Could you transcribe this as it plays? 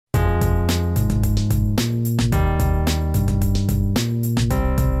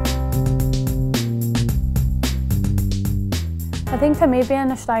think for me, being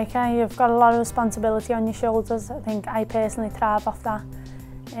a striker, you've got a lot of responsibility on your shoulders. I think I personally thrive off that.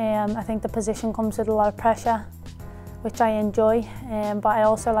 I think the position comes with a lot of pressure, which I enjoy, but I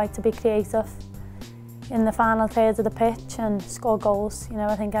also like to be creative in the final third of the pitch and score goals. You know,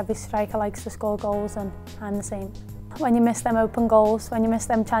 I think every striker likes to score goals, and I'm the same. When you miss them open goals, when you miss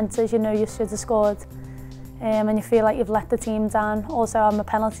them chances, you know you should have scored, and you feel like you've let the team down. Also, I'm a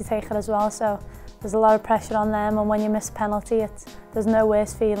penalty taker as well, so there's a lot of pressure on them, and when you miss a penalty, there's no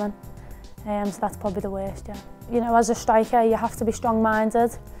worse feeling. So that's probably the worst, yeah. You know, as a striker, you have to be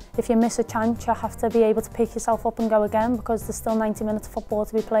strong-minded. If you miss a chance, you have to be able to pick yourself up and go again, because there's still 90 minutes of football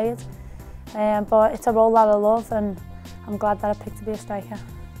to be played. But it's a role that I love, and I'm glad that I picked to be a striker.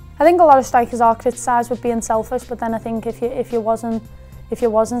 I think a lot of strikers are criticised with being selfish, but then I think if you wasn't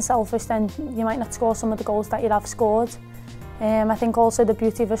selfish, then you might not score some of the goals that you'd have scored. I think also the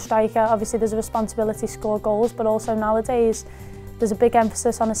beauty of a striker, obviously there's a responsibility to score goals, but also nowadays there's a big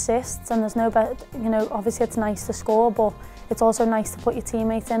emphasis on assists, and there's no better, you know, obviously it's nice to score, but it's also nice to put your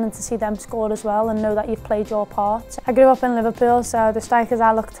teammates in and to see them score as well and know that you've played your part. I grew up in Liverpool, so the strikers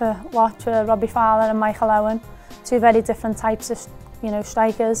I look to watch were Robbie Fowler and Michael Owen, two very different types of, you know,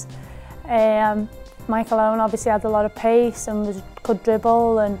 strikers. Michael Owen obviously had a lot of pace and could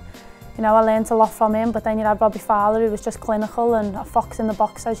dribble, and you know, I learned a lot from him. But then you had Robbie Fowler, who was just clinical and a fox in the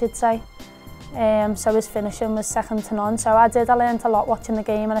box, as you'd say. So his finishing was second to none. So I learned a lot watching the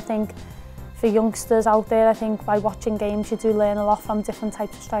game, and I think for youngsters out there, I think by watching games you do learn a lot from different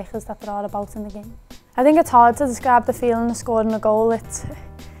types of strikers that there are about in the game. I think it's hard to describe the feeling of scoring a goal. It's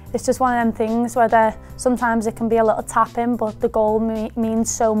just one of them things where sometimes it can be a little tap-in, but the goal means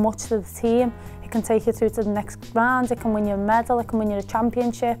so much to the team. It can take you through to the next round, it can win you a medal, it can win you a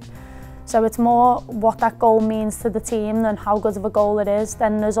championship. So it's more what that goal means to the team than how good of a goal it is.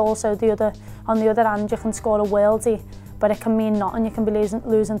 Then there's also on the other hand, you can score a worldie, but it can mean nothing. You can be losing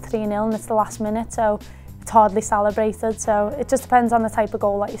 3-0 and it's the last minute, so it's hardly celebrated. So it just depends on the type of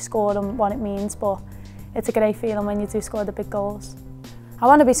goal that you scored and what it means, but it's a great feeling when you do score the big goals. I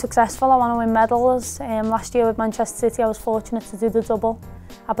want to be successful, I want to win medals. Last year with Manchester City I was fortunate to do the double.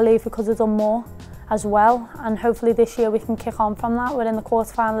 I believe we could have done more as well, and hopefully this year we can kick on from that. We're in the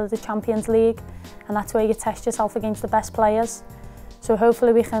quarter-final of the Champions League, and that's where you test yourself against the best players. So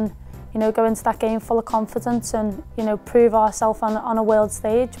hopefully we can, you know, go into that game full of confidence and, you know, prove ourselves on a world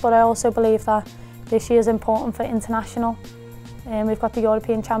stage. But I also believe that this year is important for international. We've got the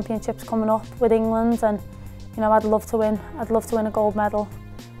European Championships coming up with England, and you know, I'd love to win a gold medal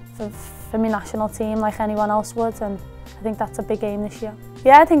for my national team like anyone else would, and I think that's a big aim this year.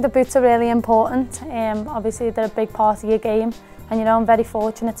 Yeah, I think the boots are really important. Obviously they're a big part of your game, and you know, I'm very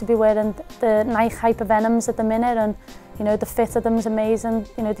fortunate to be wearing the Nike Hypervenoms at the minute, and you know, the fit of them is amazing.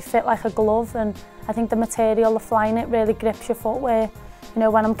 You know, they fit like a glove, and I think the material, the flying it really grips your footwear. You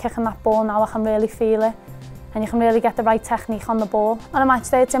know, when I'm kicking that ball now, I can really feel it, and you can really get the right technique on the ball. On a match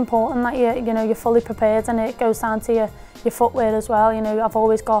day, it's important that you're fully prepared, and it goes down to your footwear as well. You know, I've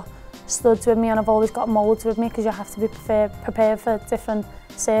always got studs with me, and I've always got molds with me, because you have to be prepared for different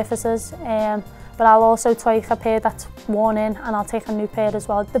surfaces. But I'll also take a pair that's worn in, and I'll take a new pair as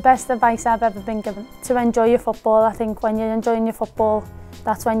well. The best advice I've ever been given: to enjoy your football. I think when you're enjoying your football,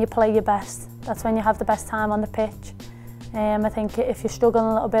 that's when you play your best. That's when you have the best time on the pitch. I think if you're struggling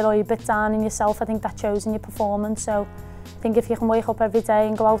a little bit or you're a bit down in yourself, I think that shows in your performance. So I think if you can wake up every day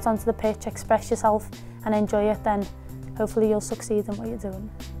and go out onto the pitch, express yourself and enjoy it, then hopefully you'll succeed in what you're doing.